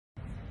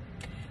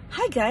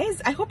Hi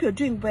guys, I hope you're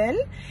doing well.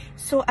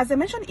 So as I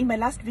mentioned in my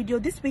last video,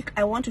 this week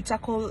I want to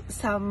tackle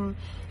some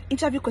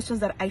interview questions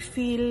that I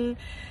feel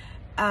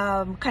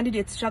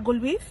candidates struggle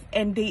with,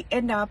 and they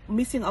end up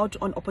missing out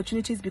on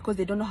opportunities because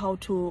they don't know how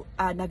to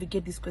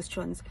navigate these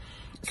questions.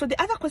 So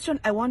the other question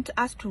I want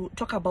us to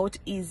talk about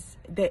is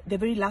the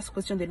very last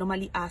question they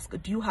normally ask: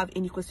 do you have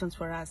any questions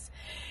for us?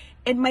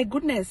 And my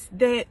goodness,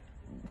 the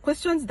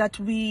questions that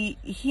we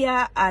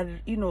hear are,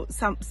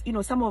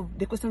 some of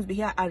the questions we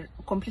hear are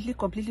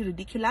completely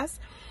ridiculous.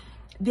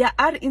 There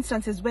are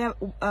instances where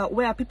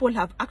people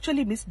have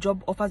actually missed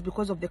job offers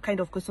because of the kind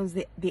of questions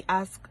they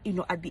ask,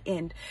 at the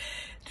end.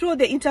 Through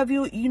the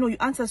interview, you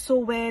answer so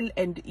well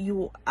and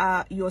you're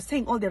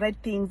saying all the right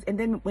things, and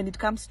then when it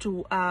comes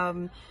to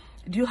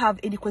do you have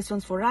any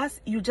questions for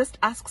us, you just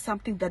ask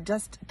something that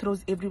just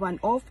throws everyone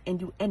off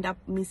and you end up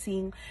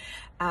missing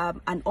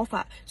an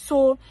offer.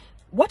 So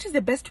what is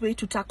the best way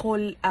to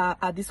tackle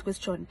this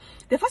question?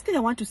 The first thing I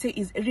want to say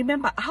is,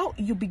 remember, how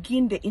you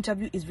begin the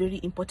interview is very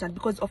important,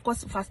 because of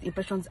course first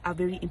impressions are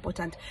very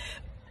important,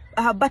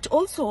 but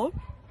also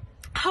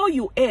how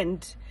you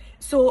end.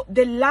 So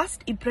the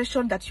last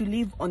impression that you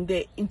leave on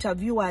the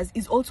interviewers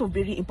is also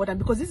very important,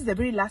 because this is the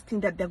very last thing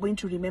that they're going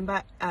to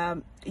remember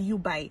you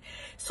by.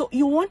 So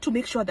you want to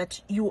make sure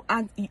that you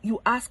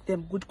ask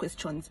them good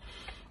questions.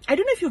 I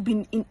don't know if you've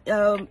been in,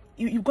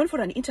 you've gone for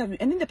an interview,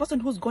 and then the person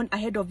who's gone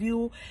ahead of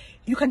you,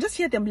 you can just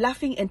hear them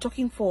laughing and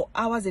talking for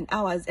hours and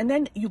hours, and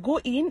then you go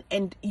in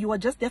and you are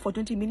just there for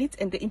 20 minutes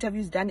and the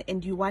interview is done,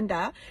 and you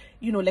wonder,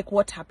 like,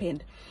 what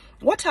happened?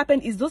 What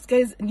happened is those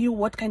guys knew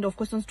what kind of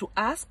questions to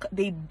ask.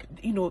 They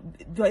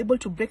were able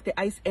to break the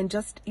ice and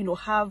just,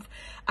 have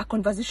a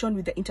conversation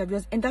with the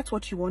interviewers, and that's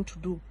what you want to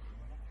do.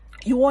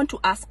 You want to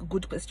ask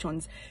good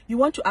questions. You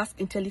want to ask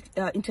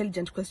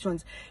intelligent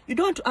questions. You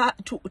don't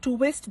want to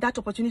waste that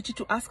opportunity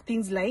to ask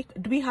things like,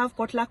 do we have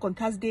potluck on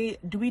Thursday?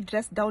 Do we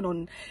dress down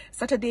on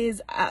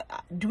Saturdays?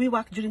 Do we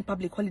work during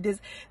public holidays?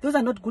 Those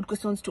are not good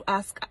questions to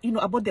ask,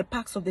 about the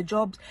perks of the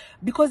jobs,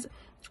 because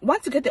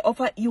once you get the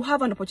offer, you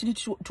have an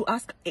opportunity to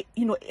ask,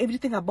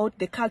 everything about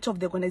the culture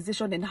of the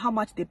organization and how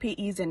much the pay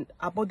is and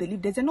about the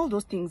leave days and all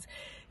those things.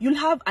 You'll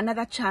have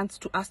another chance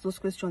to ask those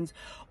questions.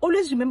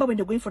 Always remember, when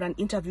you're going for an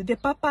interview, the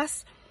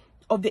purpose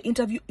of the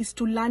interview is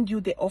to land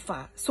you the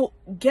offer. So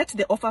get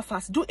the offer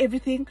first. Do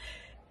everything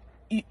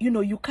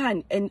you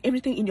can and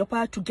everything in your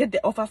power to get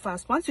the offer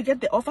first. Once you get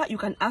the offer, you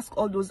can ask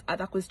all those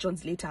other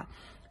questions later.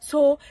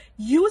 So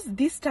use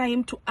this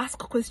time to ask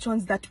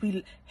questions that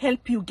will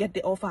help you get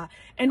the offer.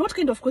 And what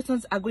kind of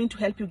questions are going to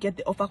help you get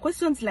the offer?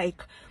 Questions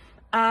like,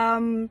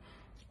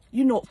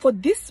 for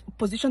this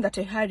position that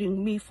you're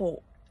hiring me for,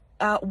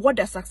 what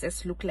does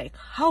success look like?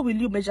 How will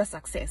you measure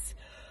success?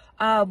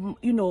 What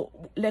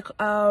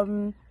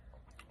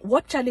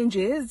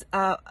challenges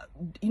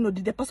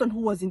did the person who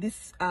was in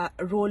this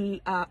role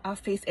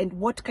face, and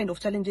what kind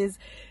of challenges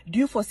do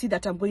you foresee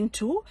that I'm going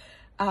to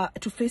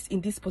face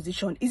in this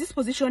position? Is this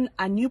position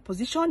a new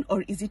position,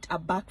 or is it a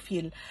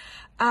backfill?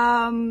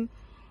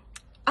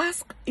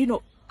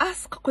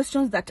 Ask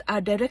questions that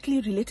are directly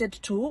related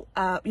to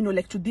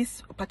to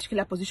this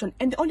particular position.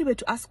 And the only way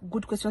to ask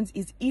good questions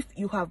is if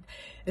you have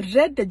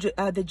read the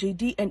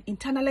JD and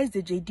internalized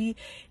the JD,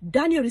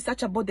 done your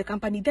research about the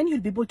company. Then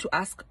you'll be able to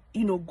ask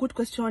good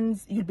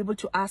questions. You'll be able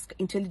to ask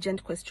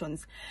intelligent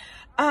questions.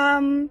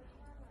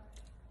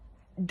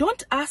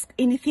 Don't ask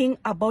anything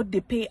about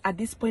the pay at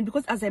this point,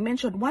 because as I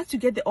mentioned, once you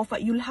get the offer,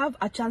 you'll have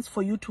a chance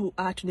for you to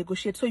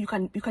negotiate. So you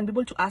can be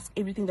able to ask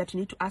everything that you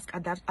need to ask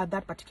at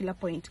that particular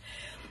point.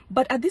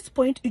 But at this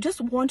point, you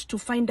just want to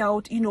find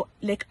out,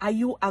 are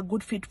you a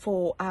good fit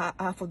for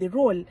the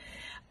role?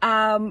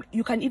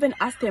 You can even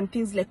ask them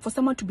things like, for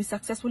someone to be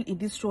successful in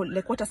this role,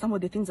 like, what are some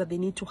of the things that they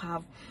need to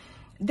have?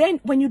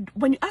 Then when you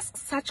ask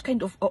such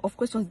kind of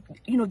questions,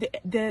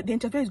 the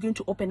interviewer is going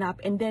to open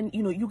up, and then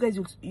you guys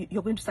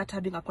you're going to start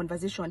having a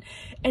conversation,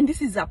 and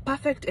this is a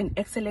perfect and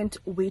excellent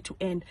way to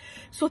end.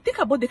 So think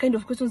about the kind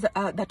of questions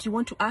that you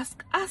want to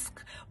ask.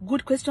 Ask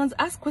good questions.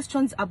 Ask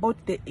questions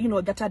about the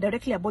that are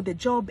directly about the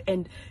job,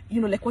 and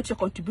like what your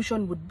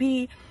contribution would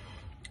be.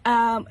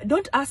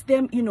 Don't ask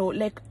them,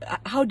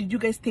 how did you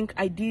guys think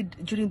I did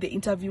during the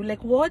interview?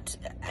 Like, what?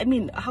 I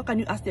mean, how can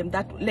you ask them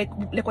that? Like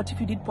what if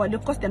you did poorly?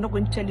 Of course, they're not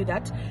going to tell you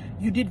that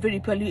you did very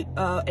poorly,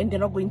 and they're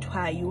not going to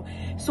hire you.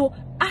 So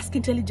ask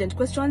intelligent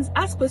questions.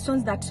 Ask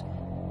questions that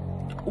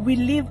will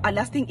leave a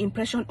lasting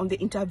impression on the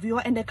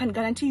interviewer, and I can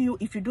guarantee you,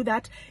 if you do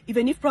that,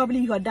 even if probably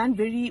you are done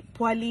very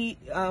poorly,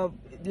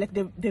 like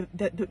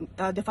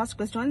the first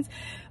questions,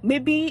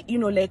 maybe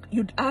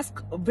you'd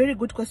ask very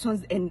good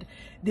questions, and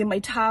they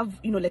might have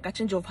like a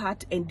change of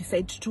heart and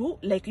decide to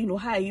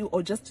hire you,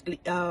 or just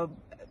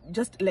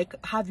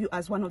have you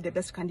as one of the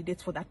best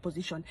candidates for that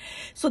position.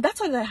 So that's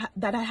all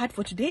that I had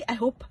for today. I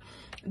hope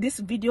this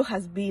video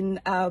has been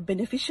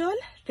beneficial.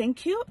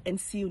 Thank you, and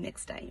see you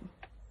next time.